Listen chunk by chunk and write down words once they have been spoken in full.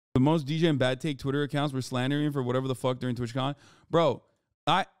The most DJ and Bad Take Twitter accounts were slandering for whatever the fuck during TwitchCon. Bro,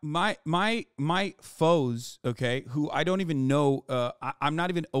 my foes, okay, who I don't even know, I'm not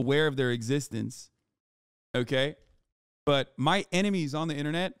even aware of their existence, okay? But my enemies on the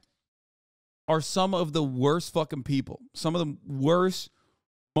internet are some of the worst fucking people. Some of the worst,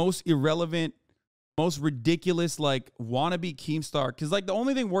 most irrelevant, most ridiculous, like, wannabe Keemstar. Because, like, the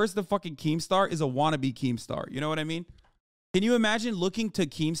only thing worse than fucking Keemstar is a wannabe Keemstar. You know what I mean? Can you imagine looking to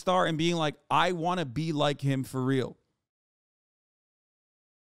Keemstar and being like, I want to be like him for real?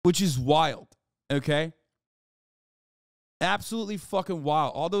 Which is wild, okay? Absolutely fucking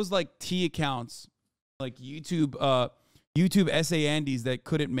wild. All those, like, T accounts, like YouTube essay Andes that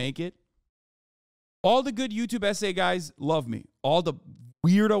couldn't make it. All the good YouTube essay guys love me. All the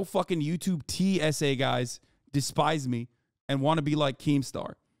weirdo fucking YouTube T essay guys despise me and want to be like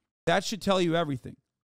Keemstar. That should tell you everything.